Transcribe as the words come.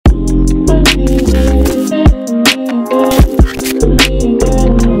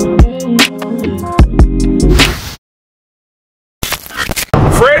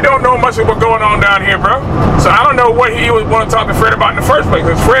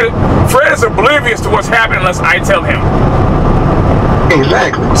Fred is oblivious to what's happening unless I tell him.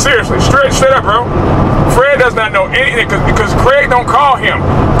 Exactly. Seriously, straight up, bro. Fred does not know anything because Craige don't call him.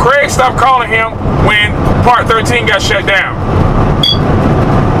 Craige stopped calling him when Part 13 got shut down.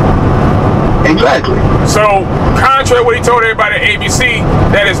 Exactly. So, contrary to what he told everybody at ABC,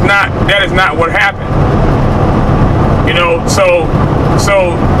 that is not what happened. You know, so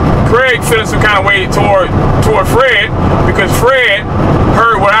Craige feeling some kind of way toward Fred because Fred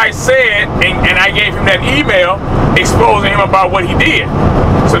heard what I said and I gave him that email exposing him about what he did.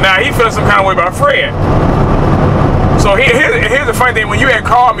 So now he feels some kind of way about Fred. So here's the funny thing: when you had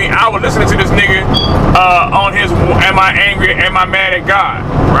called me, I was listening to this nigga on his "Am I angry? Am I mad at God?"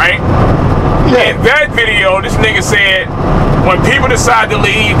 Right? Yeah. In that video, this nigga said when people decide to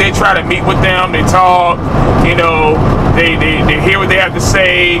leave, they try to meet with them, they talk, you know, they hear what they have to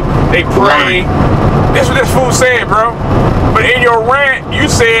say, they pray. This is what this fool said, bro. But in your rant, you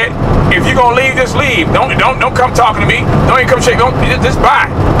said if you're gonna leave, just leave. Don't come talking to me. Don't even come check. Don't just buy.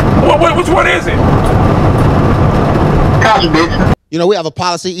 Which one is it? You know, we have a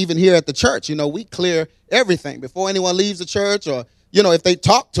policy even here at the church. You know, we clear everything before anyone leaves the church, or, you know, if they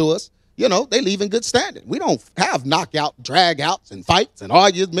talk to us, you know, they leave in good standing. We don't have knockout, drag outs and fights and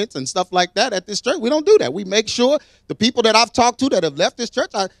arguments and stuff like that at this church. We don't do that. We make sure the people that I've talked to that have left this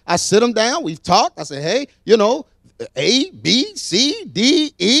church, I sit them down. We've talked. I say, hey, you know, A, B, C,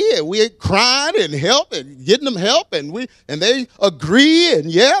 D, E, and we're crying and help and getting them help, and they agree,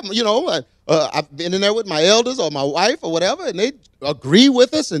 and yeah, you know, I've been in there with my elders or my wife or whatever, and they agree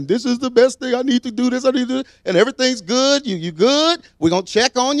with us, and this is the best thing. I need to do this, I need to do this, and everything's good. You good? We're going to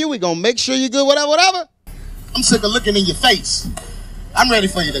check on you. We're going to make sure you're good, whatever. I'm sick of looking in your face. I'm ready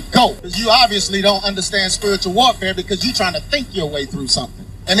for you to go. Because you obviously don't understand spiritual warfare because you're trying to think your way through something.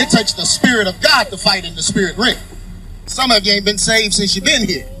 And it takes the Spirit of God to fight in the spirit realm. Some of you ain't been saved since you've been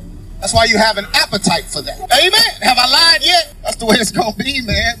here. That's why you have an appetite for that. Amen. Have I lied yet? That's the way it's going to be,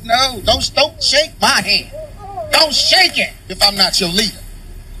 man. No, don't shake my hand. Don't shake it if I'm not your leader.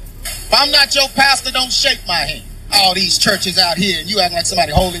 If I'm not your pastor, don't shake my hand. All these churches out here, and you act like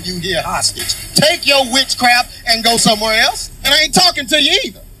somebody holding you here hostage. Take your witchcraft and go somewhere else. And I ain't talking to you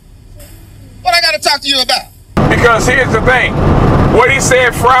either. What I got to talk to you about? Because here's the thing. What he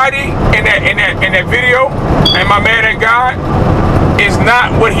said Friday in that video, "Am I mad at God?" is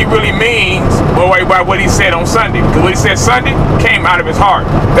not what he really means by what he said on Sunday. Because what he said Sunday came out of his heart.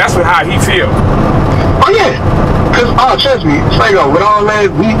 That's how he feels. Oh yeah, because trust me, Saiko, with all that,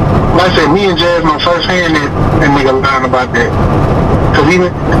 like I said, me and Jeris on first hand that nigga learned about that.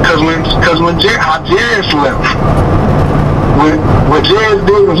 Because when Jeris left, what Jeris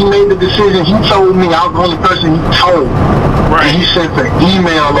did when he made the decision, he told me I was the only person he told. Right. And he sent the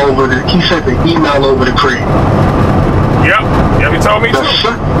email over to Craige. Yep, he told me too.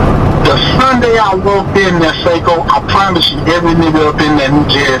 The Sunday I walked in there, Saiko, I promise you, every nigga up in there knew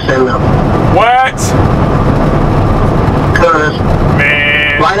Jeris had left. What? Because,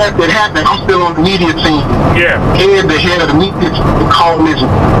 man, right after it happened, I'm still on the media team. Yeah. Head to head of the media team, call Lizzie.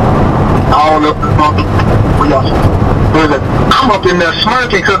 All up for y'all. I'm up in there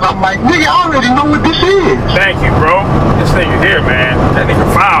smirking because I'm like, nigga, I already know what this is. Thank you, bro. This nigga here, man. That nigga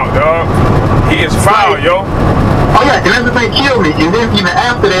foul, dog. He is foul, yo. Oh yeah, and everything killed me. And then even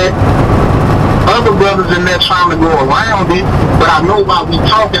after that, other brothers in there trying to go around it, but I know while we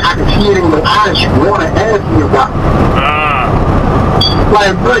talking, I can see it in your eyes. You want to ask me about it.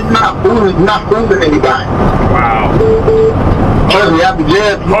 Like, bro, you're not fooling anybody. Wow. Trust me, after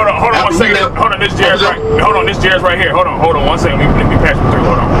Jeris. Hold on 1 second. Hold on, this Jeris right. Hold on, this Jeris right here. Hold on 1 second. Let me pass you through.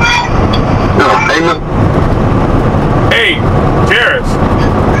 Hold on. No, hey, look. Hey, Jeris.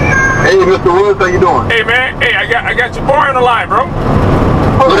 Hey, Mr. Woods, how you doing? Hey, man. Hey, I got your boy on the line, bro.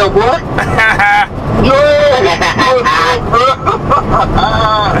 What up, boy? Yeah.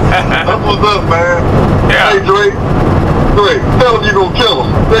 That's what's up, man. Yeah. Hey, Drake, tell him you gonna kill him.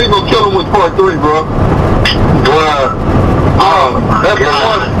 They ain't gonna kill him with part 3, bro. That's the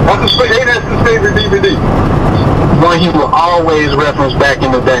one. That's his favorite DVD. One he will always reference back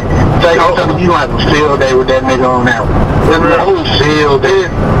in the day. I'm telling you, you don't have a field day with that nigga on that one. There's a whole field day.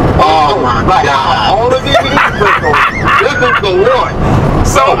 Oh my God. All the DVDs, this is the one.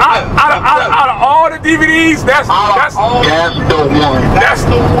 So out of all the DVDs, that's the one. That's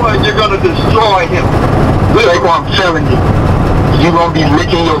the one you're gonna destroy him. Like what I'm telling you. You're gonna be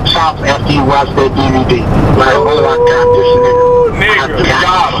licking your chops after you watch that DVD. Like, oh, I got this nigga.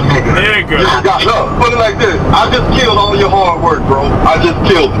 Nigga. Look, put it like this. I just killed all your hard work, bro. I just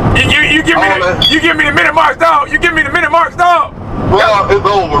killed it. You give me the minute marks, dog. You give me the minute marks, dog. Bro, it's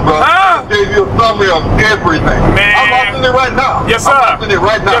over, bro. I gave you a summary of everything. Man. I'm watching it right now. Yes, sir. I'm watching it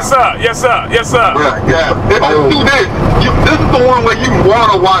right now. Yes, sir. Yes, sir. Yes, sir. Yeah. If you do this, this is the one where you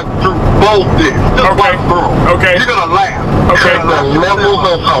want to watch through both this. Just watch through them. Okay. You're going to laugh. Okay. The levels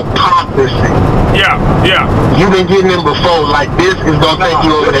of hypocrisy. Yeah. You've been getting them before. Like, this is going to take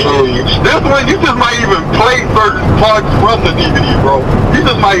you over the edge. This one, you just might even play certain parts from the DVD, bro. You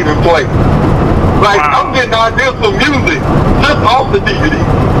just might even play. Like, I'm getting ideas for music just off the DVD.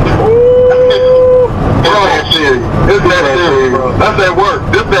 Bro, it's that serious, bro. That's that work.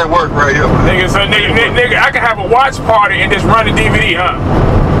 This that work right here. Nigga, so nigga, I can have a watch party and just run the DVD, huh?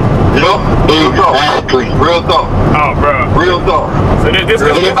 Yup. Exactly. Real talk. Oh, bro. Real talk. So this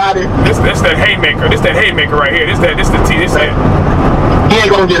that haymaker. This that haymaker right here. This that. He ain't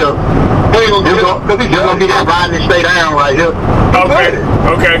gonna get up. He ain't gonna get up because he's just gonna be that riding and stay down right here.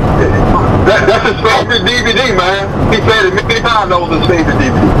 Okay. That's his favorite DVD, man. He said it many times. That was his favorite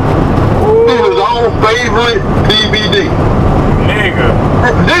DVD. This is his own favorite DVD. Nigga.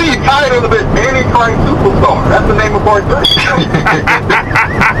 Then he titled it Anytime Superstar. That's the name of part 3.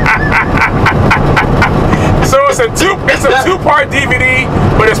 So it's a two-part DVD,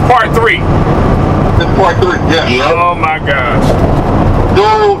 but it's part 3. It's part 3, yeah. Oh my gosh.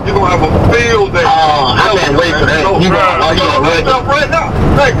 Dude, you're gonna have a field day. Oh, I can't wait for that. You gonna wait right now.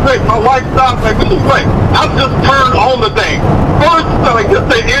 Hey, my wife stopped like, what you say? I just turned on the thing. First, like, just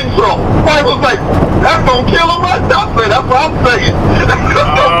the intro. Wife was like, that's gonna kill him. I said, that's what I'm saying. He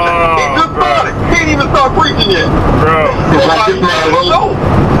just started. He ain't even start preaching yet. Bro. It's like this man wrote.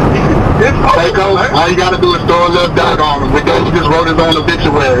 It's Seiko, all you gotta do is throw a little dot on him. Because he just wrote his own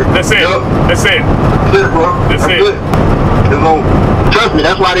obituary. That's it. That's it. That's it, bro. That's it. It's over. Trust me,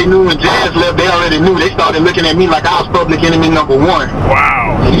 that's why they knew when Jeris left, they already knew. They started looking at me like I was public enemy #1.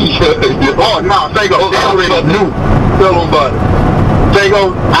 Wow. Oh, no, Seiko, they already knew. Tell them about it.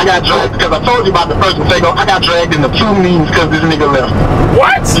 Seiko, I got dragged, because I told you about the first one, Seiko, I got dragged into 2 meetings because this nigga left.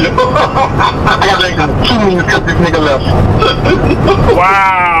 What? I got dragged into 2 meetings because this nigga left.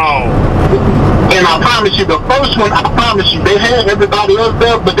 Wow. And I promise you, the first one, I promise you, they had everybody else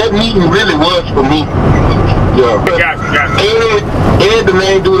there, but that meeting really was for me. Yeah. Got you. Ed, the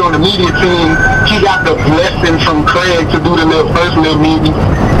main dude on the media team, he got the blessing from Craige to do the first little meeting.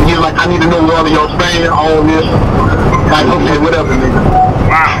 And he was like, I need to know what all of y'all saying, all this. Like, okay, whatever, nigga.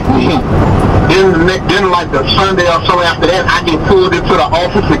 Wow. Then like the Sunday or so after that, I get pulled into the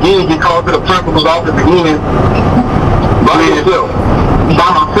office again, get called to the principal's office again. By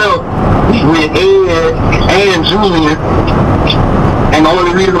myself, with Ed and Julian. And the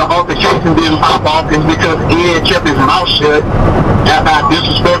only reason the altercation didn't pop off is because Ed kept his mouth shut after how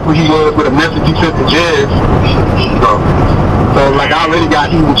disrespectful he was with a message he sent to Jeris. So like, I already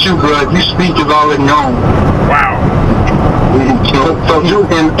got heat with you, bro. If you speak, it's already on. Wow. So you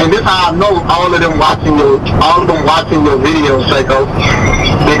and this how I know all of them watching your videos, Seiko.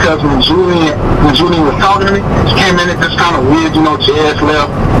 Because when Julian was talking to me, she came in, it just kind of weird, you know, Jeris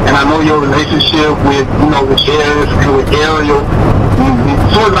left, and I know your relationship with, you know, with Jeris and with Ariel.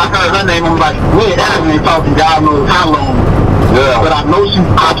 As soon as I heard her name, I'm like, we ain't talking God knows how long. Yeah. But I know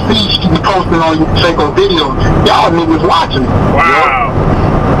I see she be posting on your Seiko videos. Y'all niggas watching. Wow.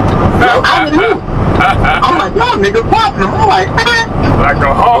 I knew. I'm like, y'all niggas watching. I'm like, like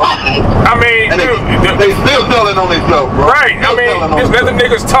a hawk. I mean, they still telling on themselves, bro. Right. I mean, just let the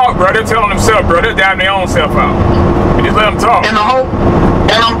niggas talk, bro. They're telling themselves, bro. They're down their own self out. You just let them talk. And the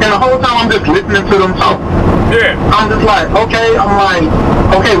whole time I'm just listening to them talk. Yeah. I'm just like, okay, why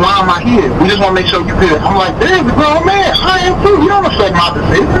am I here? We just want to make sure you're good. I'm like, there's a grown man. I am too. You don't affect my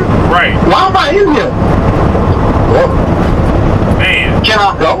decision. Right. Why am I in here? Man. Can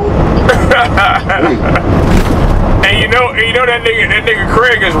I go? And you know that nigga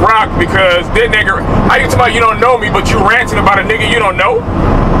Craige is rocked because that nigga, how you talking about you don't know me, but you ranting about a nigga you don't know?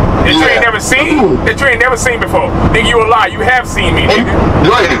 That you ain't never seen? That you ain't never seen before. Nigga, you a lie. You have seen me, nigga.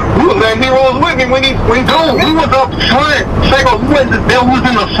 Right. You was at Heroes with me when he he was up front. Seiko, who was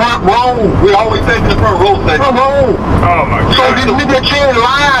in the front row? We always take the front row section. Front row. Oh my God. So the nigga came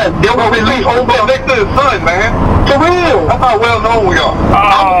live. They were released over next to his son, man. For real. That's how well known we are.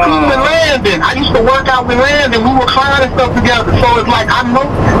 I was cool with Landon. I used to work out with Landon. We were climbing stuff together. So it's like, I know,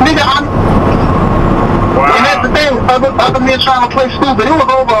 nigga, Wow. And that's the thing, other men trying to play stupid. It was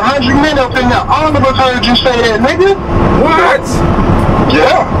over 100 men up in there. All of us heard you say that, nigga. What?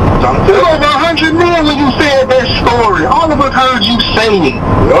 Yeah. It was over 100 men when you said that story. All of us heard you say it.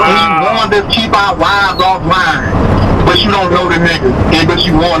 Wow. And you wanted to keep our wives offline. But you don't know the nigga. But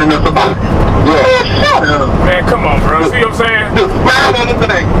you warning us about it. Yeah. Man, shut up. Man, come on, bro. See what I'm saying? The spirit of the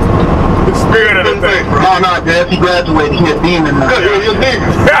thing. The spirit of the thing, bro. No, No, Andreas, he graduated. He a demon now. Yeah, he's a demon.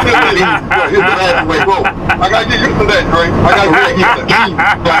 He's a graduate. Whoa. I gotta get used to that, Dre. I gotta get used to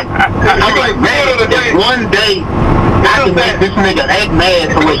that. I'm like, man, if one day I can make this nigga act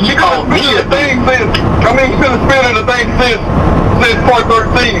mad for what he called me a thing. I mean, he's been the spirit of the thing since part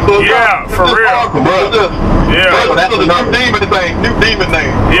 13. So yeah, for real. Yeah. That's a new demon thing. New demon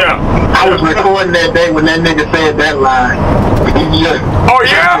name. Yeah. I was recording that day when that nigga said that line. Yeah. Oh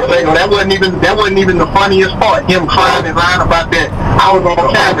yeah? That wasn't even the funniest part. Him crying and lying about that. I was on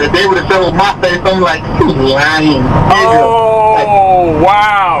camera. They would have said with my face, I'm like, you lying. Oh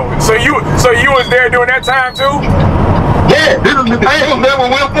wow. So you was there during that time too? Yeah, this is the thing. He was there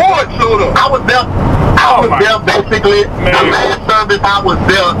when Will Ford showed up. I was there basically. Man. The last service I was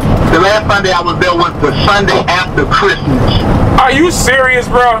there, the last Sunday I was there was the Sunday after Christmas. Are you serious,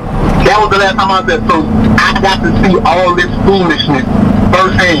 bro? That was the last time I was there. So I got to see all this foolishness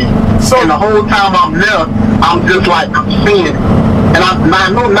firsthand. And the whole time I'm there, I'm just like, I'm seeing it. And I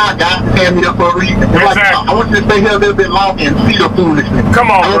know not God sent me there for a reason. Exactly. Like, I want you to stay here a little bit long and see the foolishness.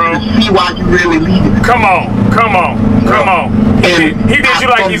 Come on, I want bro. you to see why you really leave it. Come on. He did you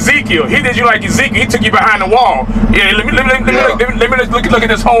like Ezekiel. He did you like Ezekiel. He took you behind the wall. Yeah, let me look at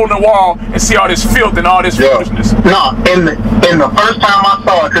this hole in the wall and see all this filth and all this foolishness. No, and the first time I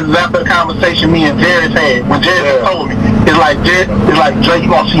saw it, because it's after the conversation me and Jeris had, when Jeris told me, it's like Jay, you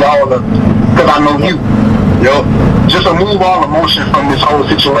gonna see all of it, because I know you. Just remove all emotion from this whole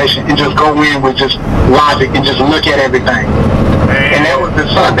situation and just go in with just logic and just look at everything. Man. And that was the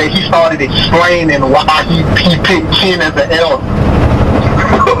Sunday he started explaining why he picked Ken as the elder.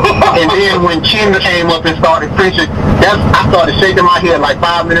 And then when Ken came up and started preaching, I started shaking my head like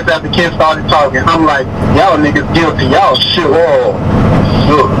 5 minutes after Ken started talking. I'm like, y'all niggas guilty, y'all shit.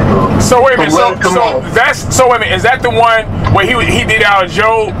 So wait a minute, so wait a minute, is that the one where he did our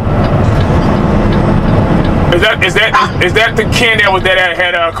Job? Is that the Ken that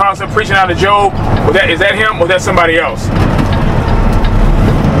had constant preaching out of Job? Is that him or that somebody else?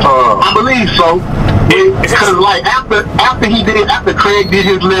 I believe so. Because like after Craige did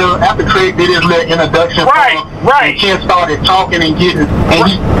his little introduction, and Ken started talking and getting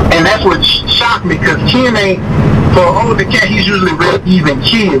and that's what shocked me, because Ken ain't, for an older cat, he's usually real even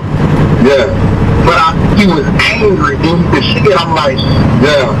kid. Yeah. But he was angry, and you could see it. I'm like,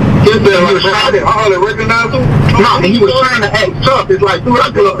 he was trying to hardly recognize him. No, and he was trying to act tough. It's like, dude,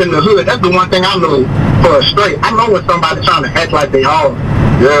 I grew up in the hood. That's the one thing I know for a straight. I know when somebody's trying to act like they hard.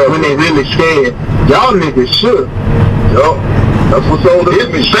 Yeah. When they really scared. Y'all niggas should. That's what's over there.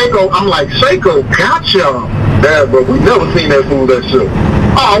 Saiko, I'm like, Saiko got y'all. Yeah, bro, we never seen that fool that shit.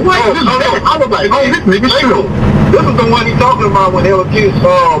 Oh, wait, I was like, oh, this nigga Saiko. This is the one he talking about when they were kids.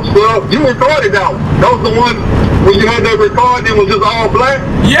 You recorded that one. That was the one when you had that record and it was just all black?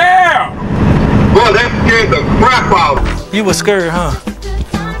 Yeah! Boy, that scared the crap out. You was scared, huh?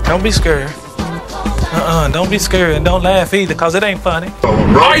 Don't be scared. Don't be scared and don't laugh either, cause it ain't funny.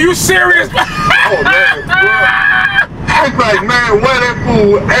 Are you serious? Oh, man, bro. It's like, man, where that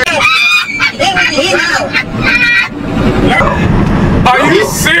fool Are you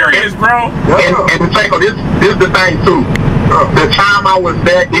serious, bro? And Saiko, this is the thing too. The time I was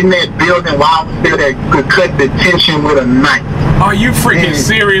there in that building while I was still there, could cut the tension with a knife. Are you freaking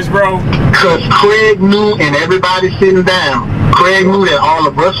serious, bro? Because Craige knew, and everybody sitting down, Craige knew that all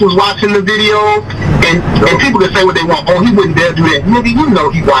of us was watching the videos, and people can say what they want. Oh, he wouldn't dare do that. Nigga, you know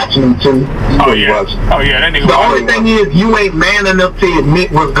he watching them too. Oh yeah, that nigga. The only thing is, you ain't man enough to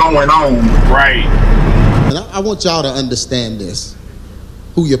admit what's going on. Right. And I want y'all to understand this,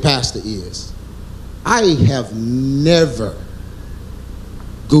 who your pastor is. I have never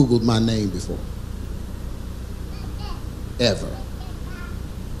Googled my name before. Ever.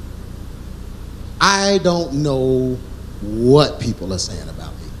 I don't know what people are saying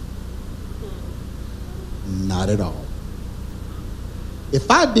about me. Not at all. If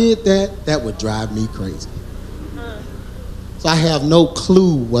I did that, that would drive me crazy. So I have no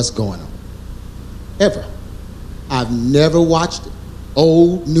clue what's going on. Ever. I've never watched it.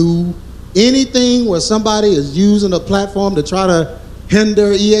 Old, new, anything where somebody is using a platform to try to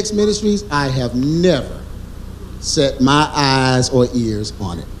hinder EX Ministries. I have never set my eyes or ears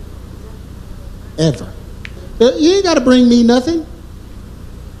on it. Ever. You ain't got to bring me nothing,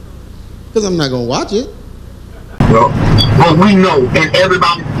 because I'm not going to watch it. Well, we know, and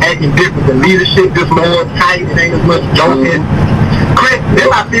everybody's acting different. The leadership just more tight, it ain't as much joking. Craige, then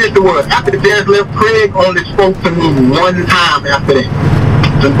I finished the word. After the Jeris left, Craige only spoke to me one time after that.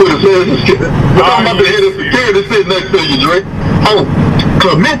 Just put his head in the We're talking about the head of security sitting next to you, Drake. Oh,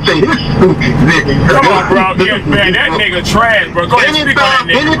 Clemente, this stupid nigga. Come on, bro. Yeah, man, that nigga trash, bro. Go ahead, speak on that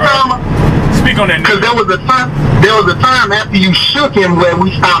nigga, bro. Speak on that. Because there was a time after you shook him where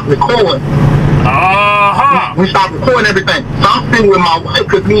we stopped recording. We stopped recording everything. So I'm sitting with my wife,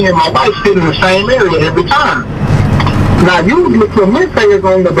 because me and my wife sit in the same area every time. Now usually Clemente is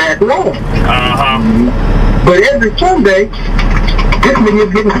on the back lawn. But every Sunday, this nigga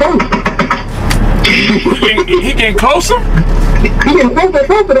is getting closer. He getting closer? He getting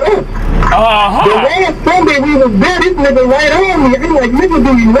closer to us. The last Sunday we was there, this nigga right on me. I'm like, nigga,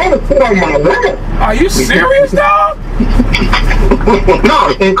 do you want to put on my lap? Are you serious, dog?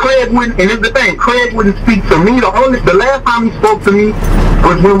 No, and Craige wouldn't, and it's the thing, Craige wouldn't speak to me. The last time he spoke to me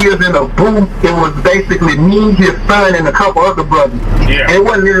was when we was in a booth. It was basically me, his son, and a couple other brothers. Yeah. And it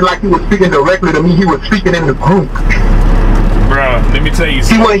wasn't really like he was speaking directly to me, he was speaking in the group. Bro, let me tell you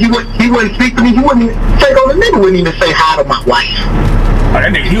something. He wouldn't speak to me, he wouldn't even take on the nigga, wouldn't even say hi to my wife. Oh,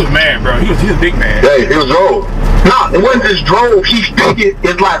 that nigga, he was mad, bro. He was a big man. Hey, he was old. Nah, it wasn't just drove. He figured,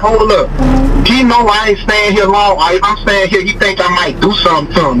 it's like, hold up. He know I ain't staying here long. If I'm staying here, he think I might do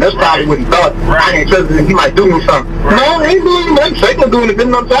something to him. That's probably what he thought. I ain't trusting him. He might do me something. No, I ain't doing nothing. Saiko doing it,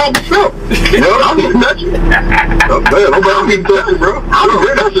 getting on top of himself. You know, I'm getting touching. Nobody getting touching, bro. I'm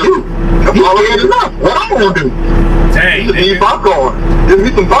getting touching you. That's all I need enough. What I'm gonna do? Dang. Just need popcorn. Just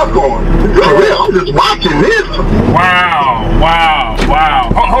need some popcorn. For real, I'm just watching this. Wow.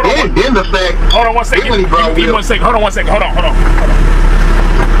 Hold on. In the fact, hold on one second. Give me 1 second. Hold on 1 second. Hold on.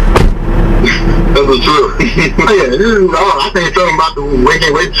 That's the truth. Yeah, this is all. I think something about the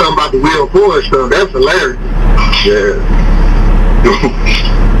wait something about the Wheel Forward stuff. That's hilarious. Yeah.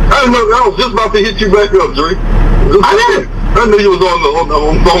 I was just about to hit you back up, Dre. I knew you was on the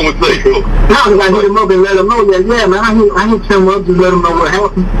phone with Saiko. Now I hit him up and let him know that, yeah, man, I hit him up to let him know what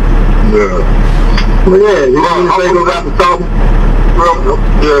happened. Yeah. But yeah, you know, Saiko got the talking. Bro,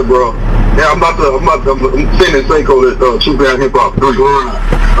 yeah, bro. Yeah, I'm sending Saiko this True Bad Hip Hop 3.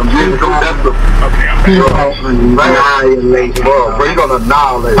 I'm getting that's the annihilate. Bro, you're gonna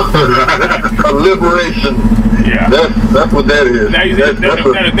annihilate. Liberation. Yeah. That's what that is. Now,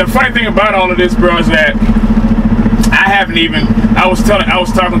 the funny thing about all of this, bro, is that I haven't even. I was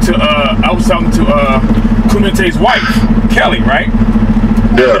talking to Clemente's wife, Kelly, right?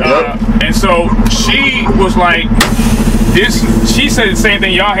 Yeah. And so she was like, she said the same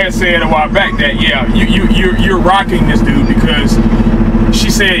thing y'all had said a while back, that yeah, you're rocking this dude, because she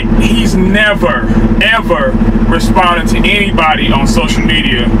said he's never ever responded to anybody on social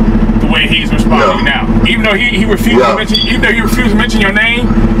media the way he's responding now. Even though he refused to mention your name,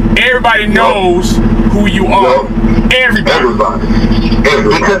 everybody knows who you are. Everybody.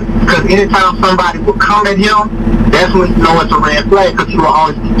 Because anytime somebody will come at him, that's when you know it's a red flag, because he will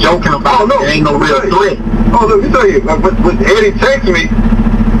always be joking about it. There ain't no real threat. Oh, let me tell you, when Eddie texted me,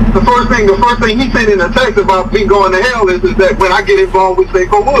 the first thing he sent in a text about me going to hell is that when I get involved with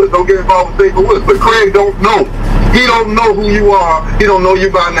SaikoWoods, don't get involved with SaikoWoods. But Craige don't know. He don't know who you are. He don't know you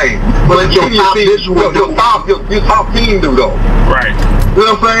by name. But your top team do though. Right. You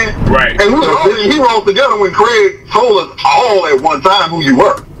know what I'm saying? Right. And he rolled together when Craige told us all at one time who you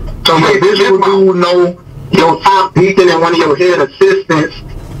were. So your visual dude know, your top deacon and one of your head assistants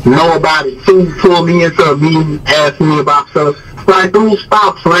know about it too. Pull me into a meeting, ask me about stuff. Like, dude,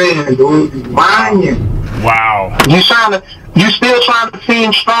 stop playing, dude. You lying. Wow. You still trying to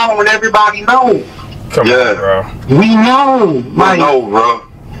seem strong when everybody knows. Come on, bro. We know. We know, bro.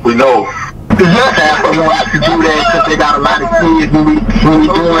 We know. Half of them like to do that because they got a lot of kids when we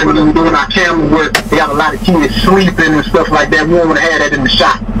doing our camera work. They got a lot of kids sleeping and stuff like that. We don't want to have that in the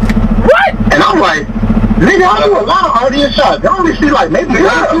shot. What? And I'm like, nigga, I do a lot of audience shots. I only see like maybe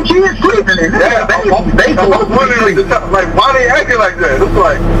 2 kids sleeping, and they like, why they acting like that? It's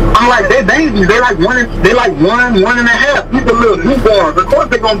like, I'm like, they're babies. They like one and a half. These are little newborns. Of course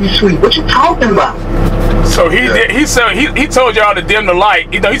they're gonna be sweet. What you talking about? So he told y'all to dim the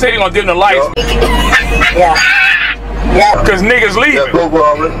light. He said he gonna dim the lights. Yeah. Cause niggas leaving. Folks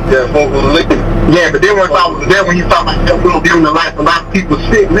were leaving. Yeah, but then when I was there, when you talk about that, we'll dim the lights, a lot of people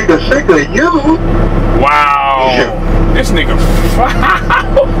sick. Niggas sick of you. Wow. Yeah. This nigga.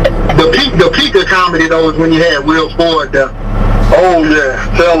 The peak of comedy though is when you had Will Ford there. Oh yeah,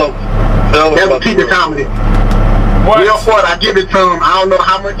 tell him. That's the peak of comedy. What? Will Ford, I give it to him. I don't know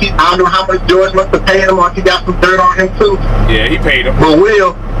how much George must have paid him, or he got some dirt on him too. Yeah, he paid him. But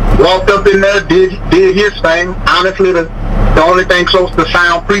Will walked up in there, did his thing. Honestly, the only thing close to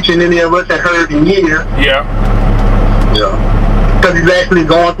sound preaching any of us had heard in years. Yeah. Because he's actually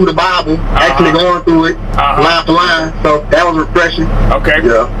going through the Bible, going through it, line to line. So that was refreshing. Okay.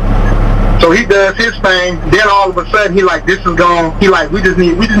 Yeah. So he does his thing. Then all of a sudden he like, this is gone. He like, we just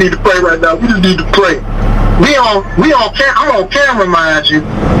need to pray right now. We just need to pray. I'm on camera, mind you.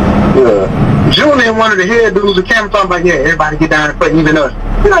 Julian, one of the head dudes, the camera talking about, yeah, everybody get down and play, even us.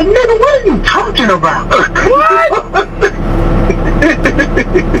 You're like, nigga, what are you talking about? What?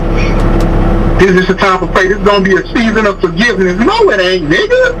 This is the time for play. This is gonna be a season of forgiveness. No, it ain't,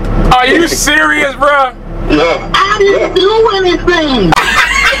 nigga. Are you serious, bro? Yeah. I didn't do anything.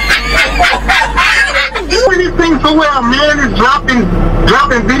 Anything to where a man is dropping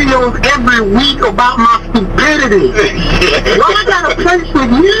videos every week about my stupidity. Why I gotta place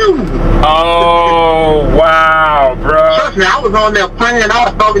with you? Oh wow, bro. Trust me, I was on there praying. I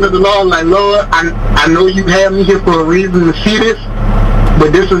was talking to the Lord like, Lord, I know you have me here for a reason to see this,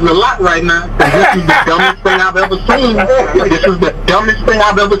 but this is a lot right now. This is the dumbest thing I've ever seen. This is the dumbest thing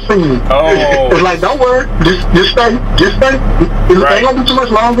I've ever seen. Oh. It's like, don't worry, just stay. It ain't gonna be too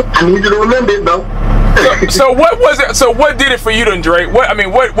much longer. I need you to remember it though. So what was it? So what did it for you then, Drake? What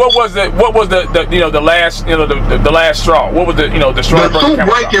was the last the last straw? What was the straw? The two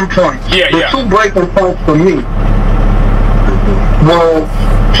breaking points. Yeah. The two breaking points for me were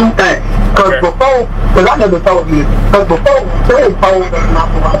two things. Because because I never told you, because before Craige told us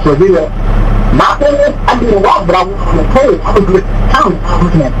not to watch the video, my thing is, I didn't watch, but I was on the page. I was looking at comments, I was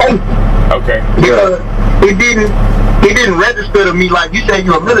looking at faces. Okay. Because it didn't register to me like you said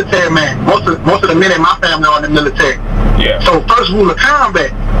you're a military man. Most of the men in my family are in the military. Yeah. So first rule of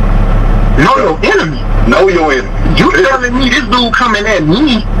combat, know your enemy. Know your enemy. You telling me this dude coming at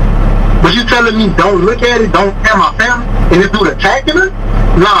me, but you telling me don't look at it, don't tell my family, and this dude attacking us?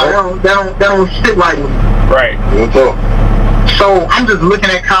 No, that don't sit right with me. Right. So I'm just looking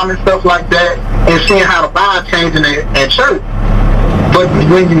at common stuff like that and seeing how the vibe changing at church. But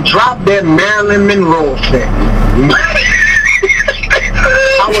when you drop that Marilyn Monroe thing,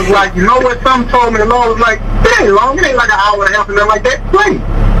 I was like, you know what? Something told me, the Lord was like, it ain't long, it ain't like an hour and a half and nothing like that. Play.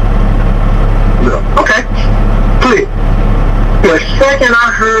 Okay. Play. The second I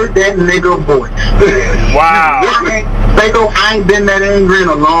heard that nigga voice. Wow. Seiko, I ain't been that angry in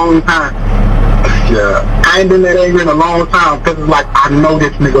a long time. Yeah. I ain't been that angry in a long time because it's like, I know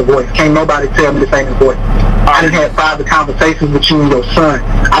this nigga voice. Can't nobody tell me this ain't his voice. I done had private conversations with you and your son.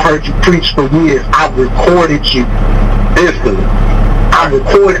 I heard you preach for years. I've recorded you. Instantly. I've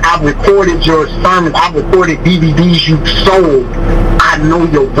recorded your sermons. I've recorded DVDs you sold. I know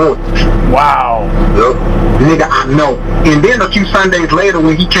your voice. Wow. Yep. Nigga, I know. And then a few Sundays later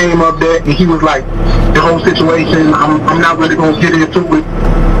when he came up there and he was like, the whole situation, I'm not really going to get into it.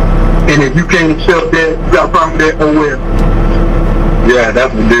 And if you can't accept that, you got a problem with that, oh well. Yeah,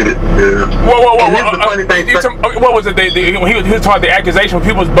 that's what did it. Yeah. Whoa. And this is the funny thing. What was it? He was talking the accusation. When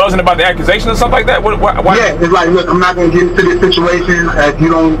people was buzzing about the accusation or something like that. Why? Yeah, it's like, look, I'm not gonna get into this situation. If you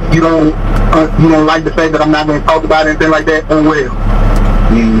don't like the fact that I'm not gonna talk about anything like that. Oh well.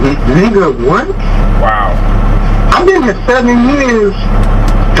 Nigga, what? Wow. I've been here 7 years,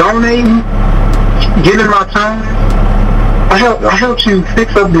 donating, giving my time. I helped you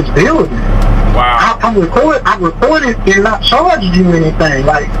fix up this building. Wow. I recorded and not charged you anything.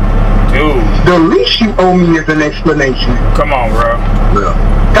 Like, dude, the least you owe me is an explanation. Come on, bro. Yeah.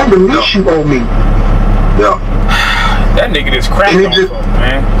 That's the least you owe me. Yeah. That nigga just cracked on folks,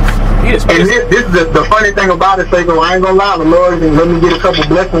 man. This is the funny thing about it, Seiko. I ain't gonna lie, the Lord and let me get a couple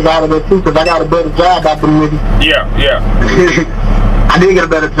blessings out of it too, because I got a better job out of it. Yeah. I did get a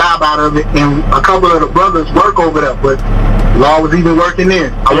better job out of it, and a couple of the brothers work over there, but Law was even working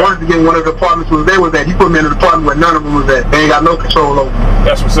there. I wanted to get one of the departments was there with that. He put me in a department where none of them was at. They ain't got no control over me.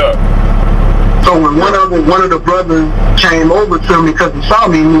 That's what's up. So when one of the brothers came over to me because he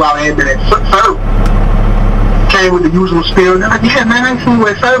saw me, he knew I had been at service. Came with the usual spiel. They're like, yeah, man, I ain't seen you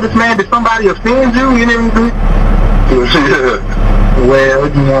at service, man. Did somebody offend you? You didn't do it? Well,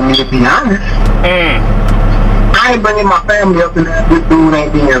 you want me to be honest? I ain't bringing my family up in there. This dude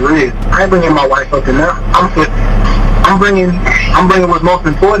ain't being real. I ain't bringing my wife up in there. I'm bringing what's most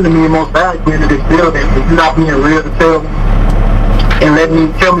important to me and most valuable into this building. If you're not being real to tell me and let me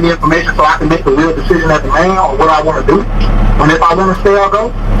tell me the information so I can make a real decision as a man on what I want to do. And if I want to stay, I'll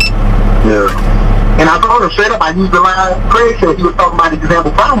go. Yeah. And I told him straight up, I used the line Craige said. He was talking about the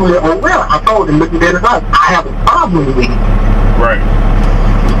example problem with it. Oh well, I told him, look at that as I have a problem with it. Right.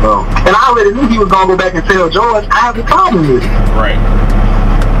 And I already knew he was going to go back and tell George, I have a problem with it. Right.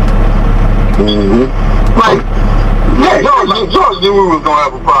 Like, yeah, George knew we was going to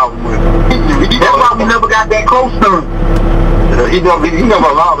have a problem with it. That's why we never got that close to him. He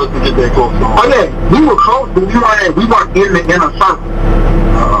never allowed us to get that close to him. Oh yeah, we were close, but we weren't in the inner circle.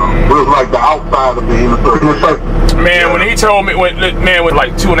 It was like the outside of the inner circle. Man, when he told me, with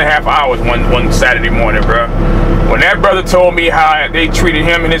like 2.5 hours one Saturday morning, bro. When that brother told me how they treated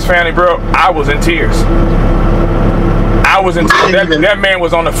him and his family, bro, I was in tears. I was in that man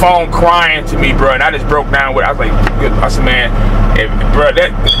was on the phone crying to me, bro, and I just broke down with it. I was like, I said, man, bro,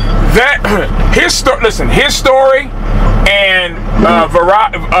 his story. Listen, his story and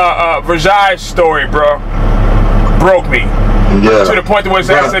Versailles' story, bro, broke me. Yeah. To the point where I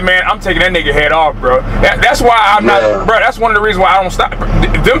said, man, I'm taking that nigga head off, bro. That's why I'm not, bro. That's one of the reasons why I don't stop.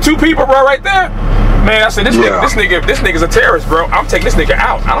 Them two people, bro, right there. Man, I said, this nigga's a terrorist, bro. I'm taking this nigga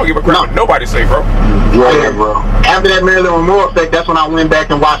out. I don't give a crap what nobody say, bro. Yeah, bro. After that Marilyn Monroe effect, that's when I went back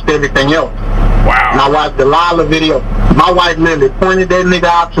and watched everything else. Wow. And I watched the Lila video. My wife literally pointed that nigga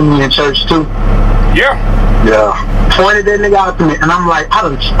out to me in church too. Yeah. Yeah. Pointed that nigga out to me, and I'm like, I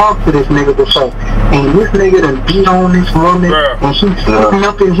done talked to this nigga before, and this nigga done beat on this woman, and she's sitting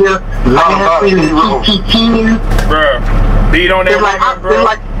up in here laughing and kicking. Bro, beat on that woman, bro.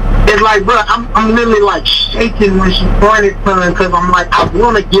 It's like, bro, I'm literally like shaking when she pointed to him, because I'm like, I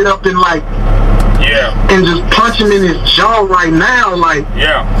want to get up and like, and just punch him in his jaw right now, like,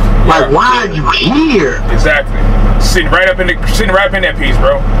 why are you here? Exactly. Sitting right up in that piece,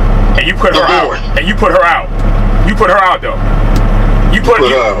 bro. And you put her out. And you put her out. You put her out though. He put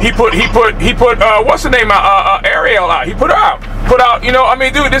what's the name? Ariel out. He put her out. Put out. You know, I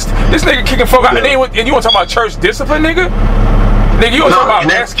mean, dude, this nigga kicking folk out. And you want to talk about church discipline, nigga? Nigga, you want to talk about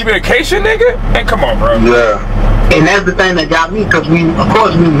mass communication, nigga? And come on, bro. Yeah. And that's the thing that got me, because of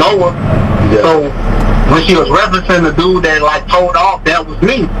course we know her. Yeah. So when she was referencing the dude that like told off, that was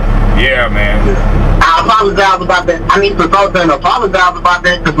me. Yeah, man. I apologize about that. I need to go there and apologize about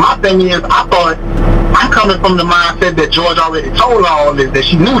that, because my thing is, I thought I'm coming from the mindset that George already told her all this, that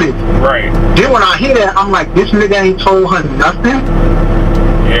she knew this. Right. Then when I hear that, I'm like, this nigga ain't told her nothing.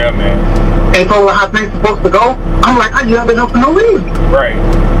 Yeah, man. Ain't told her how things supposed to go. I'm like, I yelled at her for no reason. Right.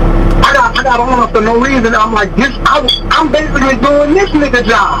 I got on her for no reason. I'm like, I'm basically doing this nigga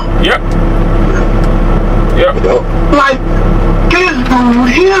job. Yep. Like, this dude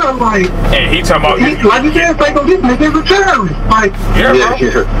here, like, and he talking about, like you said, like, this nigga's a terrorist. Like, bro.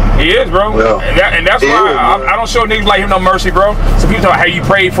 He is, bro. Yeah. And that's why I don't show niggas like him no mercy, bro. So people talk how you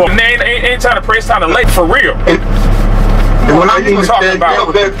prayed for him. Ain't time to pray, it's time to late for real. And when I even talking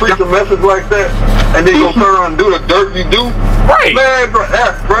about that preach a message like that, and then you turn around and do the dirt you do, right? Man, bro,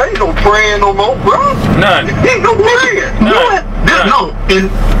 ain't no praying no more, bro. None. Ain't no praying. And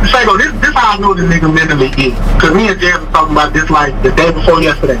Saiko, this how I know this nigga mentally is. Because me and Jeris was talking about this like the day before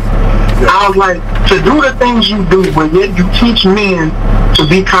yesterday. Yeah. I was like, to do the things you do, but yet you teach men to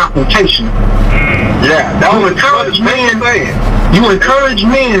be confrontational. Yeah, that was encourage men. You encourage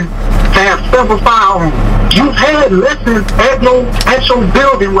men to have several firearms. You've had lessons at your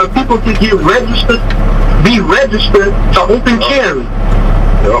building where people can be registered to open carry.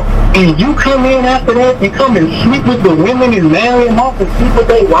 Yep. And you come in after that and come and sleep with the women and marry them off and sleep with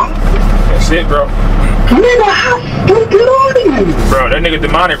their wives? That's it, bro. Nigga, how stupid are you? Bro, that nigga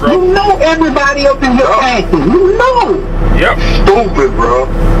demonic, bro. You know everybody up in here acting. You know. Yep. Stupid, bro.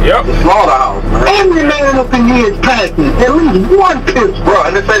 Yep. The slaughterhouse, man. Every man up in here is packing. At least one piss.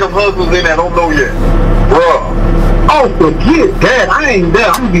 Bro, and this ain't them husbands in there, don't know yet. Bro. Oh, forget that. I ain't there.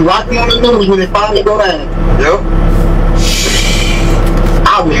 I'm gonna be watching on the news when it finally go down. Yep.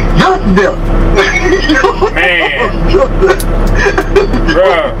 I was just there. Man.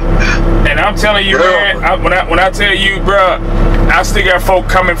 Bro. And I'm telling you, man, when I tell you, bro, I still got folk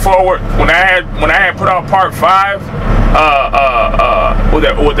coming forward. When I had put out part 5, what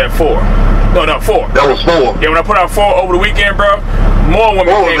that 4? No, 4. That was 4. Yeah, when I put out 4 over the weekend, bro, more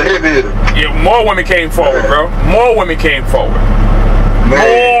women more women came forward, bro. More women came forward.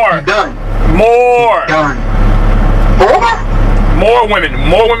 Man. More. Done. More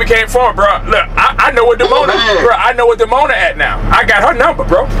women came forward, bro. Look, I know what Demona, bro. I know what Demona at now. I got her number,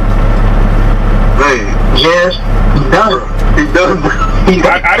 bro. Man, yes, he done.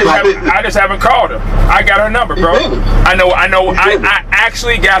 I just haven't called her. I got her number, bro. I know. I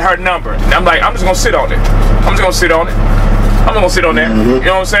actually got her number. And I'm like, I'm just gonna sit on it. I'm just gonna sit on that. You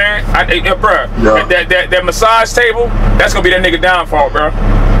know what I'm saying? Bro, that massage table, that's gonna be that nigga downfall, bro.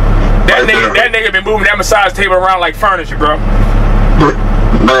 That nigga been moving that massage table around like furniture, bro.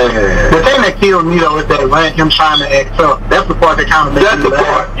 Man. The thing that killed me though is that him trying to act up. That's the part that kind of makes me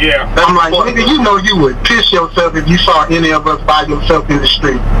laugh. Yeah. I'm like, nigga, you know you would piss yourself if you saw any of us by yourself in the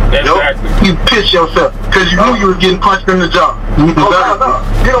street. Exactly. You piss yourself because you knew you was getting punched in the jaw. You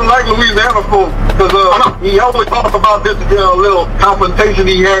don't like Louisiana folks because he always talks about this little confrontation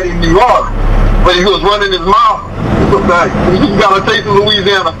he had in New Orleans. But he was running his mouth. You got a taste of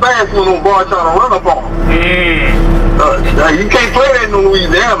Louisiana fast when no bar trying to run up on him. You can't play that in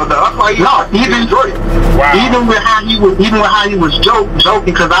Louisiana. That's why even Drake. Wow. Even with how he was joking,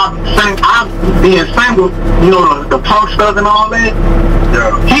 because I being single, you know, the punk stuff and all that.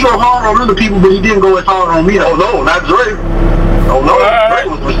 Yeah. He go hard on other people, but he didn't go as hard on me. Oh no, not Drake. Oh no, Drake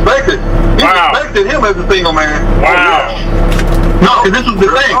was respected. He respected him as a single man. Wow. No, because this was the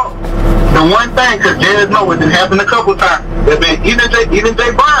thing. The one thing, because Jeris knows it happened a couple times. Even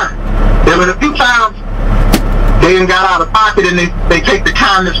Jay Bryan. There been a few times they done got out of pocket and they take the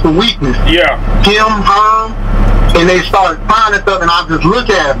kindness for weakness. Yeah. Him, and they started finding stuff, and I just look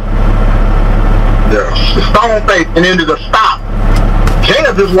at him. Yeah. The stone face, and then there's a stop.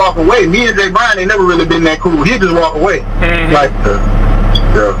 Jeris just walk away. Me and Jay Bryan ain't never really been that cool. He just walk away. Mm-hmm. Like,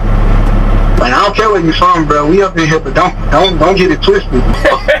 like, I don't care where you from, bro. We up in here, but don't get it twisted.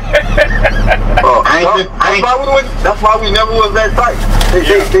 That's why we never was that tight.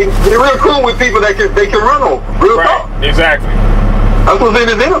 They're real cool with people that they can run over. Real talk. Exactly. That's what's in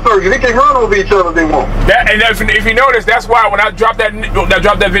this inner circle. They can run over each other if they want. And if you notice, that's why when I dropped that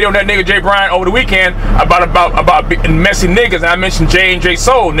video on that nigga Jay Bryan over the weekend about messy niggas, and I mentioned J and J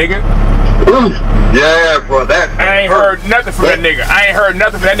Soul, nigga. Yeah, bro, I ain't heard nothing from that nigga. I ain't heard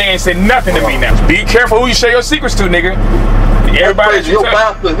nothing from that nigga. Ain't said nothing to me now. Be careful who you share your secrets to, nigga. Everybody, your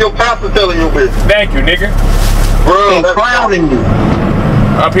pastor telling your business. Thank you, nigga. Bro, they're clowning you.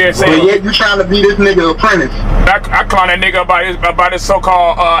 Up here saying, but yet you trying to be this nigga's apprentice. I clown that nigga about his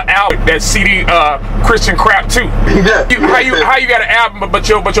so-called album, that CD Christian crap too. How you got an album but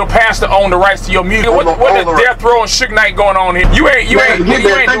your pastor owned the rights to your music? What is Death Row and Suge Knight going on here? You ain't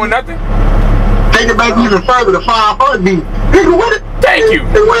doing nothing. Take it back even further to 5 heartbeat. Nigga, what? Thank you.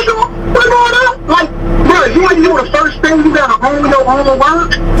 What's going on? Like, bro, you ain't doing the first thing. You gotta own your own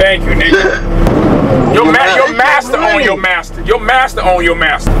work. Thank you, nigga. Your master own your master. Your master own your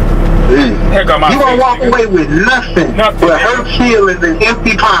master. Here come my you gonna walk away with nothing. Nothing. But her feelings and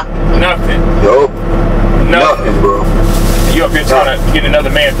empty pockets. Nothing. Nope. Nothing, bro. You up here trying to get another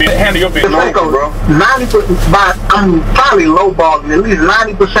man business. Handle your business. Bro. 90%, I'm probably lowballing. At least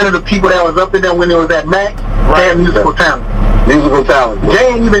 90% of the people that was up in there when it was at Mac had musical talent. Musical talent.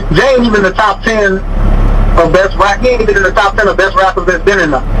 Jay ain't even the top 10 of best rap. He ain't even in the top 10 of best rappers that's been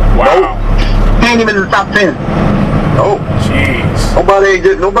in there. Wow. He ain't even in the top 10. Oh, jeez.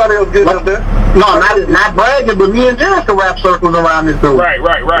 Nobody else getting up there. No, not bragging, but me and Jeris can rap circles around this dude. Right. He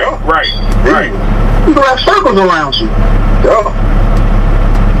can rap circles around you.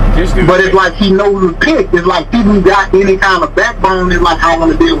 But it's like he knows the pick. It's like people who got any kind of backbone is like, I don't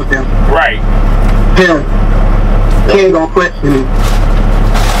want to deal with them. Right. Him. He ain't gonna question me.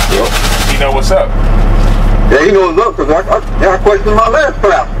 You know what's up. Yeah, he knows up because I questioned my last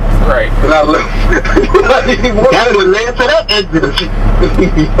class. Right. And I left. That was led to that exit.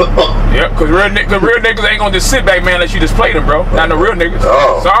 Yep, because real niggas ain't gonna just sit back, man, unless you just play them, bro. Not no real niggas.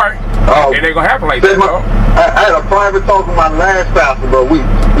 Oh. Sorry. It ain't gonna happen like that, bro. I had a private talk with my last pastor, bro. We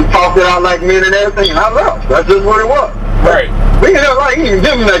talked it out like men and everything, and I left. That's just what it was. Right. We didn't even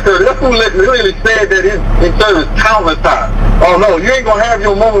give me that courtesy. That's who literally said that in service countless times. Oh no, you ain't gonna have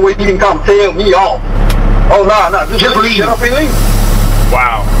your moment where you can come tell me off. Oh no, just leave. Get up and leave.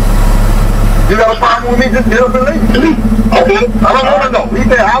 Wow. You got a problem with me? Just get up and leave. Okay. I don't want to know. He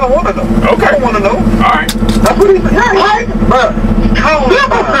said, I don't want to know. Okay. I don't want to know. All right. That's what he said. Yeah, right.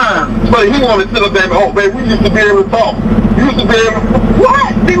 But he wanted to sit up there and oh, baby, we used to be able to talk. You used to be able to...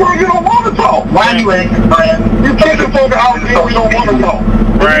 What? You don't want to talk. Why you ain't, man? You kicking folk out here we don't want to talk.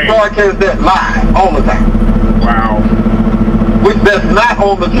 Right. You broadcast that live all the time. Wow. Which that's not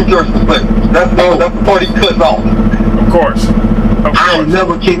on the True Church perspective. That's the part he cuts off. Of course. I ain't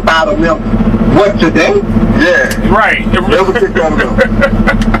never kicked out of them. What, today? Yeah. Right. Never kicked out of them.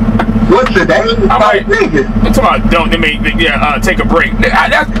 What, today? I'm like, I'm talking about take a break.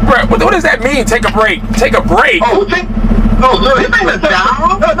 What does that mean, take a break? Take a break? Oh, Jerry, this ain't a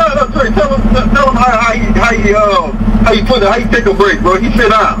job. No, Jerry, tell him how you take a break, bro. He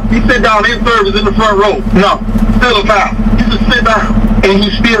sit down. He sit down in service in the front row. No, still a foul. He just sit down. And he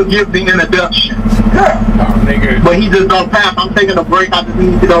still gives the introduction. Yeah. Oh, nigga. But he just don't pass. I'm taking a break. I just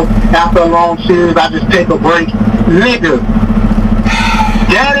need to go after a long series. I just take a break. Nigga,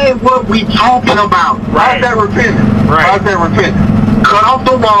 that ain't what we talking about. How's that repenting? Right. How's that repenting? Cut off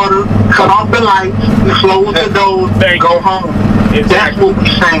the water, cut off the lights, close the doors, go home. Exactly. That's what we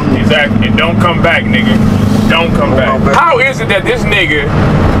saying. Exactly. And don't come back, nigga. Don't come back. How is it that this nigga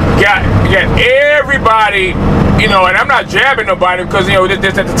got everybody, you know, and I'm not jabbing nobody because, you know,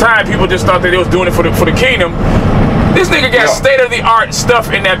 this at the time people just thought that they was doing it for the kingdom. This nigga got state-of-the-art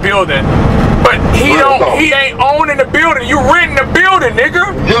stuff in that building. But he ain't owning the building. You renting the building,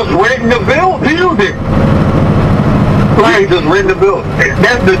 nigga. Just renting the building. Craige just renting the building.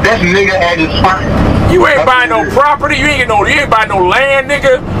 That's nigga at his fine. You ain't buying no property. You ain't buying no land,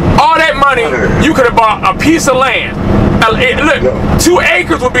 nigga. All that money, you could have bought a piece of land. Look, 2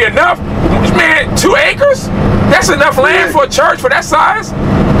 acres would be enough. Man, 2 acres? That's enough land for a church for that size?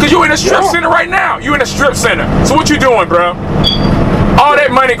 Because you in a strip center right now. You in a strip center. So what you doing, bro? All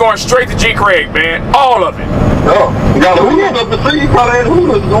that money going straight to G. Craige, man. All of it. No, you got a Hooters up the street. You probably had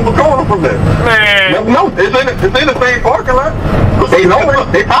Hooters on the corner from there. Man. No, it's in the same parking lot. They know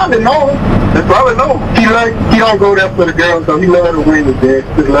it. They probably know him. They probably know him. He don't go there for the girls, so he love the wings, man.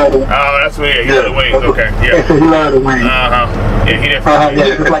 He love the. Oh, that's what he love the wings. Okay, yeah. So he love the wings. Yeah, he didn't.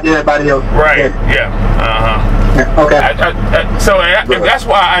 Yeah, just like everybody else. Right. Yeah. Okay. So that's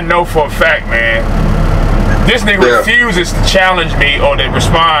why I know for a fact, man. This nigga refuses to challenge me or to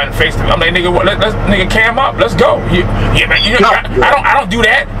respond face to face. I'm like, nigga, let's nigga cam up. Let's go. I don't do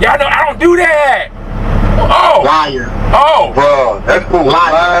that. Y'all know I don't do that. Oh. Liar. Oh. Bro, that's cool.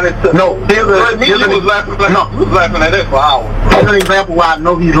 Liar. No, he was laughing at it for hours. Here's an example why I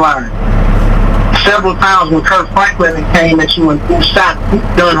know he's lying. Several times when Kurt Franklin came at you and shot, he's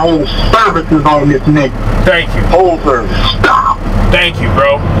done whole services on this nigga. Thank you. Whole service. Stop. Thank you,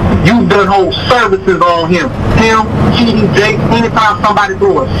 bro. You've done whole services on him. Him, TD, anytime somebody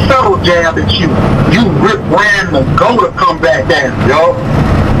threw a subtle jab at you, you ran the go to come back down. Yo.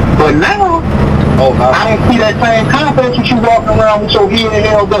 But now, I don't see that same confidence with you walking around with your head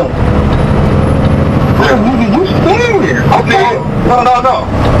held up. You scared. Okay. No.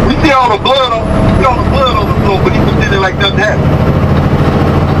 We see all the blood on the floor, but he pretended like nothing happened.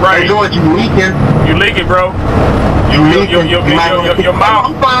 Right. Hey, George, you leaking. You leaking, bro. Your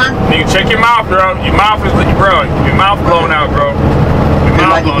mouth. I'm fine. Nigga, check your mouth, bro. Your mouth is, bro. Your mouth blown out, bro. Your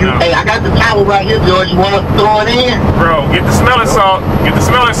mouth blown out. Hey, I got the towel right here, George. You want to throw it in? Bro, get the smelling salt. Get the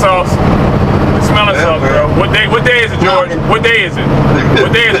smelling sauce. Smelling sauce, bro. What day is it, George? What day is it?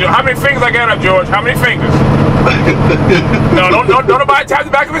 What day is it? How many fingers I got up, George? How many fingers? No, don't nobody tap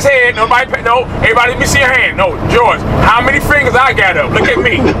the back of his head. No, everybody, let me see your hand. No, George, how many fingers I got up? Look at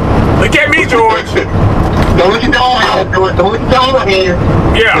me. Look at me, George. Don't look at your hand, George. Don't look at your hand.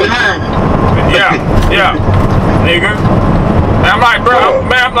 Yeah, nigga. And I'm like, bro,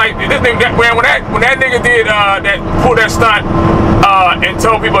 I'm like, this nigga, when that nigga did pull that stunt and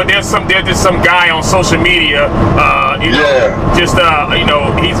told people there's just some guy on social media, he's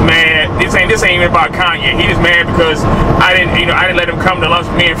mad. This ain't even about Kanye. He just mad because I didn't let him come to lunch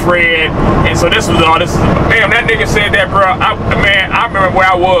with me and Fred, and so this was all this. Damn, that nigga said that, bro. I remember where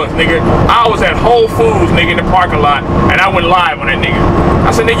I was, nigga. I was at Whole Foods, nigga, in the parking lot, and I went live on that nigga.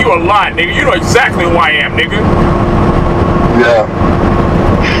 I said, nigga, you a lot, nigga. You know exactly who I am, nigga. Yeah.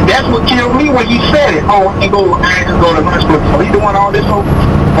 That's what killed me when he said it. Oh, I ain't go to lunch with him. So he doing all this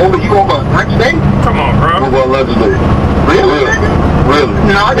over you over lunch day? Come on, bro. Over lunch day. Really?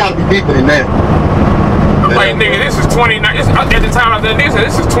 No, I gotta be deeper than that. I'm like, nigga, this is 2019. At the time I did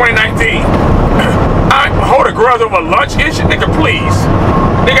this is 2019. I hold a grudge over lunch issue, nigga, please.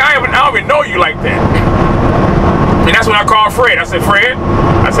 Nigga, I don't even know you like that. And that's when I called Fred. I said, Fred,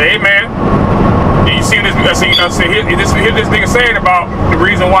 hey, man. You see this? I said, here's this nigga saying about the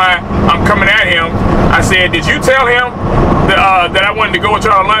reason why I'm coming at him. I said, did you tell him that I wanted to go with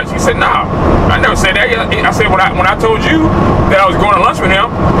y'all to lunch? He said, no, I never said that. I said, when I told you that I was going to lunch with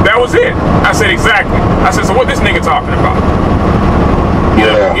him, that was it. I said, exactly. I said, so what this nigga talking about?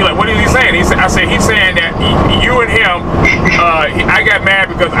 He like, what is he saying? I said, he's saying that you and him, I got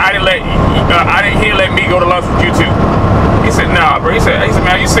mad because he didn't let me go to lunch with you two. He said, nah, bro. He said,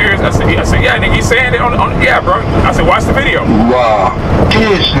 man, are you serious? I said, yeah, nigga, he's saying it yeah, bro. I said, watch the video. Wow.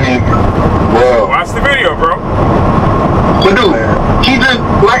 This nigga. Wow. Watch the video, bro. But dude, he just,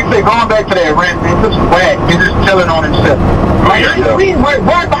 like I said, going back to that rant, man, just whack. He's just telling on himself. Like, worry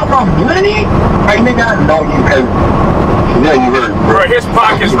about my money? Like, nigga, I know you heard. Yeah, you heard. Bro, his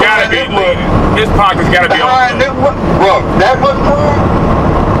pockets gotta be lit. His pockets gotta be on. Bro, that much crime?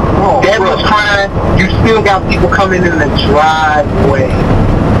 That much crime, you still got people coming in the driveway,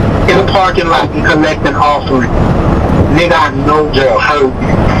 in the parking lot and collecting offerings. Nigga, I know you heard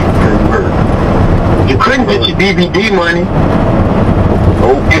you. You couldn't get your DVD money.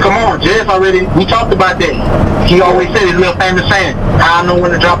 And come on, Jeris already, we talked about that. He always said his little famous saying, I know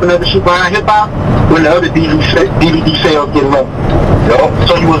when to drop another shoe behind hip-hop, when the other DVD sales get low.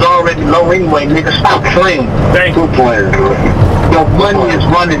 So he was already low anyway, nigga, stop playing. Thank you. Your money is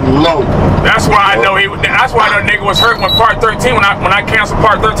running low. That's why I know that's why that nigga was hurt when part 13, when I canceled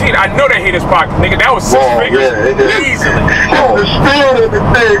part 13, I know that hit his pocket. Nigga, that was 6 figures. Easily. Understand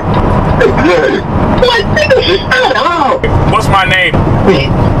everything. Like, nigga, shut up. What's my name?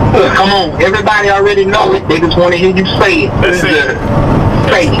 Come on, everybody already know it. They just want to hear you say it. That's it.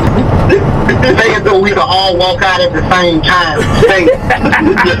 Say it. Say it so we can all walk out at the same time. Say it.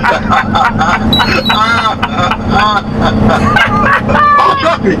 Oh,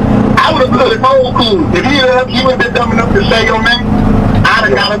 trust me, I would have put it old cool. If he would have been dumb enough to say your name, I'd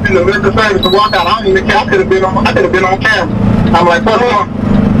have got up in the middle of the service and walked out. I don't even care. I could have been on camera. I'm like, put on.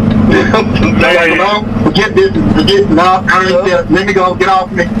 Like, no, forget this, no, I ain't there. Let me go, get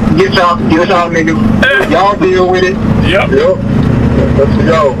off me, get y'all niggas. Y'all deal with it. Yep. Let's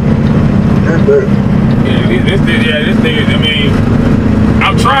go. That's it. This nigga, I mean,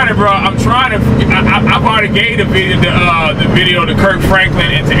 I'm trying to, bro. I've already gave the video to Kirk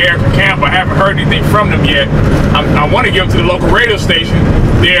Franklin and to Erica Campbell. I haven't heard anything from them yet. I want to give them to the local radio station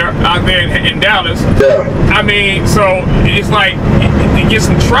out there in Dallas. Yeah. I mean, so it's like to get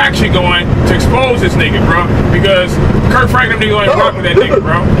some traction going to expose this nigga, bro. Because Kirk Franklin nigga ain't rock with that nigga,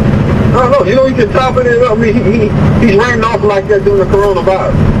 bro. I don't know. You know, he can top it up. I mean, he's ran off like that during the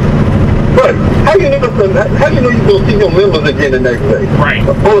coronavirus. But how you know you're going to see your members again the next day? Right.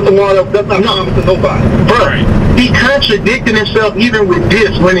 Or tomorrow, that's not coming to nobody. But Right. he contradicted himself even with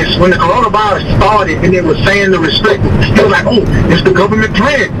this when the coronavirus started and it was saying the restrictions. He was like, oh, it's the government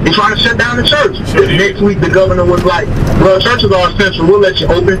plan. They're trying to shut down the church. Sure did. Next week the governor was like, well, churches are essential. We'll let you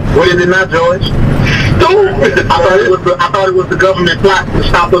open. What is it not, George? I thought it was the government plot to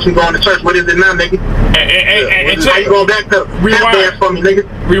stop us from going to church. What is it now, nigga? And How you going back to that for me, nigga?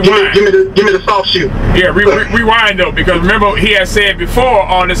 Rewind. Give me the soft shoe. Yeah, rewind though, because remember he had said before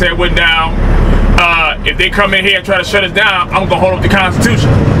all this had went down, if they come in here and try to shut us down, I'm gonna hold up the Constitution.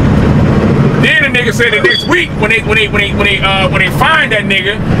 Then the nigga said that next week when they find that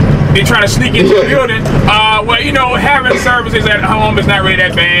nigga, they try to sneak into the building. Well, you know, having services at home is not really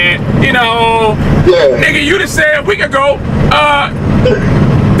that bad. You know, nigga, you just said a week ago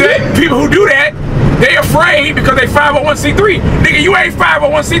that people who do that, they afraid because they 501c3. Nigga, you ain't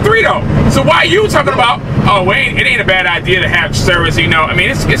 501c3 though. So why you talking about? Oh, it ain't a bad idea to have service. You know, I mean,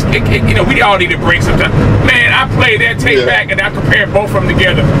 it's you know, we all need a break sometimes. Man, I played that tape back and I compared both of them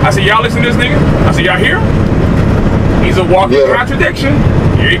together. I said, y'all listen to this nigga? I said, y'all hear him? He's a walking contradiction.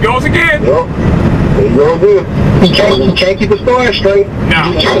 Here he goes again. He can't keep the story straight.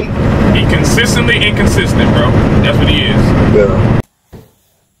 No, he consistently inconsistent, bro. That's what he is. Yeah.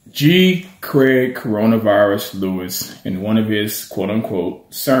 G. Craige Coronavirus Lewis, in one of his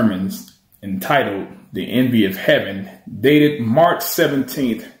quote-unquote sermons entitled The Envy of Heaven, dated March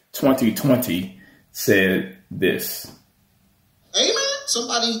 17th, 2020, said this. Amen.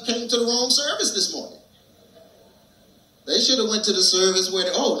 Somebody came to the wrong service this morning. They should have went to the service where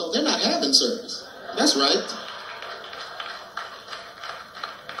they're not having service. That's right.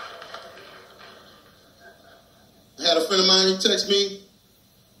 I had a friend of mine, he texted me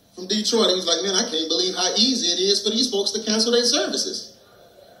from Detroit. He was like, man, I can't believe how easy it is for these folks to cancel their services.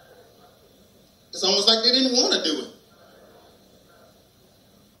 It's almost like they didn't want to do it.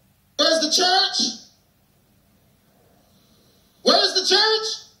 Where's the church? Where's the church?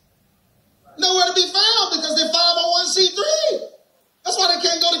 Nowhere to be found because they're 501c3. That's why they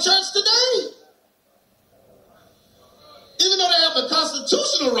can't go to church today. Even though they have the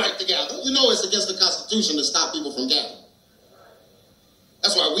constitutional right to gather, you know it's against the Constitution to stop people from gathering.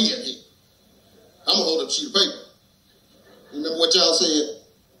 That's why we are here. I'm going to hold up a sheet of paper. Remember what y'all said?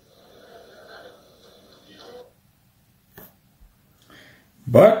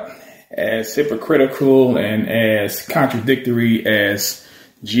 But as hypocritical and as contradictory as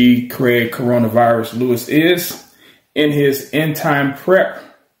G. Craige Coronavirus Lewis is, in his End Time Prep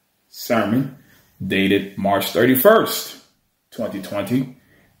sermon dated March 31st, 2020,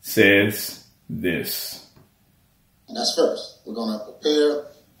 says this. And that's first. We're going to prepare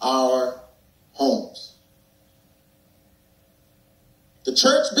our homes. The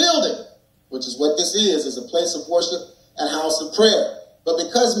church building, which is what this is a place of worship and house of prayer. But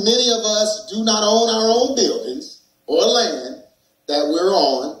because many of us do not own our own buildings or land that we're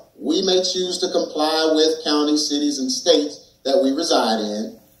on, we may choose to comply with counties, cities, and states that we reside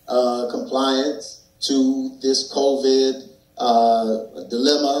in, compliance to this COVID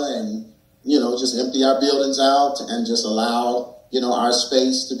dilemma, and, you know, just empty our buildings out and just allow, you know, our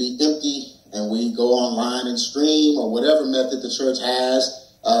space to be empty, and we go online and stream or whatever method the church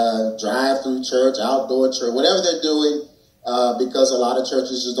has, drive-through church, outdoor church, whatever they're doing, because a lot of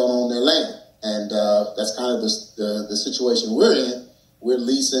churches just don't own their land. And that's kind of the situation we're in. We're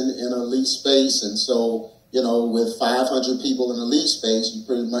leasing in a lease space, and so, you know, with 500 people in a lease space, you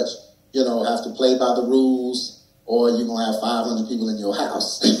pretty much, you know, have to play by the rules, or you're going to have 500 people in your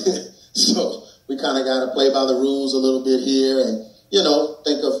house. So we kind of got to play by the rules a little bit here, and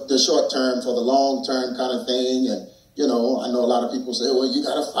think of the short term for the long term kind of thing. And I know a lot of people say, well, you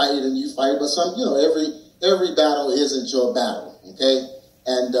got to fight and you fight, but every battle isn't your battle. Okay,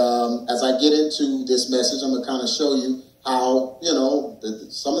 and as I get into this message, I'm gonna kind of show you how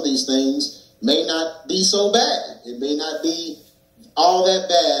some of these things may not be so bad. It may not be all that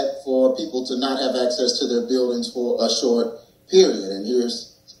bad for people to not have access to their buildings for a short period. And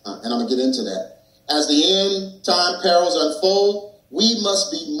I'm gonna get into that. As the end time perils unfold, we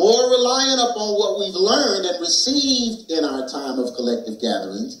must be more reliant upon what we've learned and received in our time of collective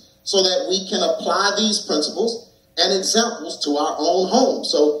gatherings, so that we can apply these principles and examples to our own home.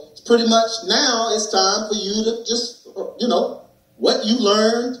 So it's pretty much now it's time for you to just, what you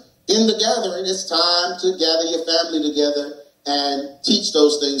learned in the gathering, it's time to gather your family together and teach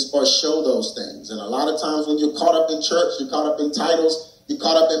those things or show those things. And a lot of times when you're caught up in church, you're caught up in titles, you're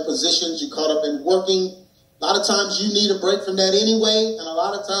caught up in positions, you're caught up in working, a lot of times you need a break from that anyway, and a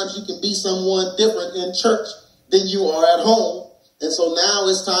lot of times you can be someone different in church than you are at home. And so now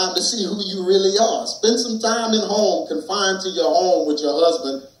it's time to see who you really are. Spend some time in home, confined to your home with your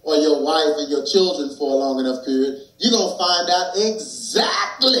husband or your wife and your children for a long enough period. You're going to find out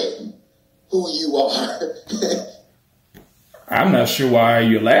exactly who you are. I'm not sure why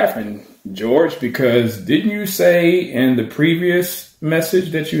you're laughing, George, because didn't you say in the previous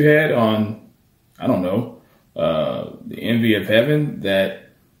message that you had on, I don't know, the envy of heaven, that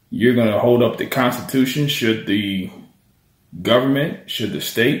you're going to hold up the Constitution should the government, should the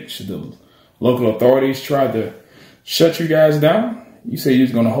state, should the local authorities try to shut you guys down? You said you're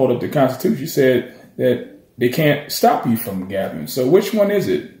going to hold up the Constitution. You said that they can't stop you from gathering. So which one is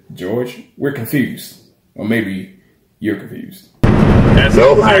it, George? We're confused. Or maybe you're confused. That's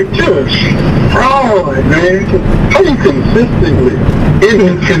fraud, man. How you consistently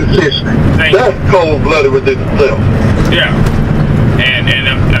inconsistent? That's cold-blooded with itself. Yeah. And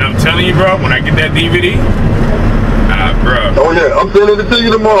I'm telling you, bro, when I get that DVD, bro. Oh yeah, I'm sending it to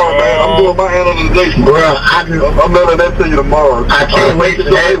you tomorrow, man. I'm doing my analyzation. Bro, I'm mailing that to you tomorrow. I can't wait to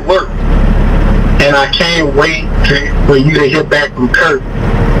that work. And I can't wait for you to hear back from Kurt.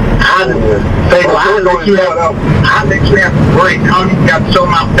 I'll let you have a break. I don't even got to show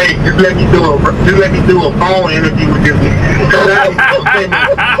my face. Just let me do a phone interview with this.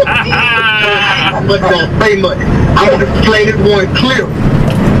 I'm gonna play this one clip.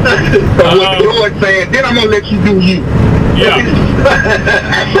 So what George saying, then I'm gonna let you do you. Yeah.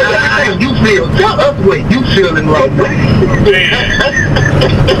 You feel. Tell us what you feeling right now.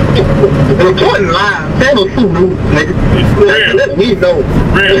 Reporting live. Tell us who knows, nigga. Let me know.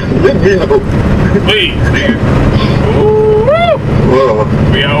 Real. Let me know. Please, nigga. Look,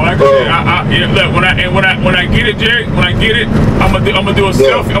 when I get it, Jerry, I'm gonna do a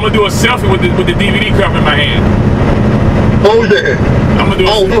selfie. I'm gonna do a selfie with the DVD cover in my hand. Oh yeah. I'm gonna do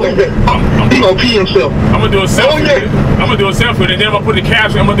he gonna pee himself. I'm gonna do a selfie. I'm gonna do a selfie, and then I'm gonna put a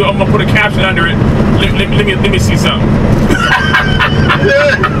caption. I'm gonna put a caption under it. Let me see something.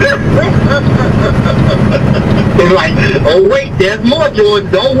 It's like, oh wait, there's more, George.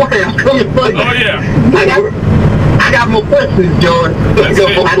 Don't worry, I'm coming for you. Oh yeah. I got more questions, George. I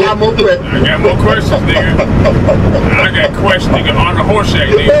got more questions. I got more questions, nigga. I got questions, nigga. On the horse shack,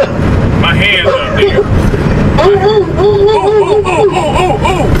 nigga. My hands up, nigga.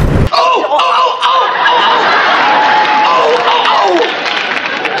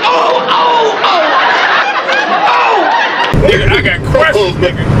 Nigga, I got questions,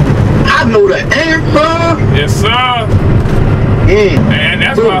 nigga. I know the answer. Yes, sir. And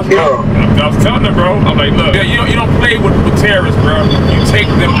that's why I was telling them, bro. I'm like, look, you don't play with terrorists, bro. You take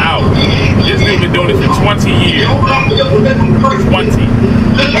them out. This dude been doing this for 20 years. 20.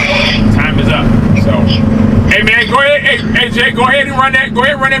 Time is up. So, hey man, go ahead. Hey Jay, go ahead and run that. Go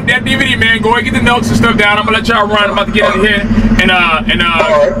ahead and run that DVD, man. Go ahead and get the notes and stuff down. I'm gonna let y'all run. I'm about to get out of here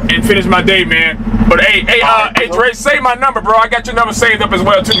and finish my day, man. But hey, Dre, save my number, bro. I got your number saved up as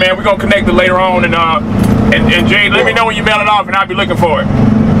well too, man. We're gonna connect it later on, and Jay, let me know when you mail it off, and I'll be looking for it.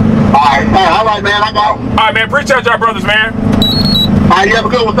 All right, man. I got it. All right, man. Appreciate y'all, brothers, man. All right, you have a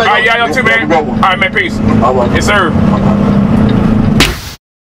good one. All right, y'all too, man. All right, man. Peace. All right. Yes, sir.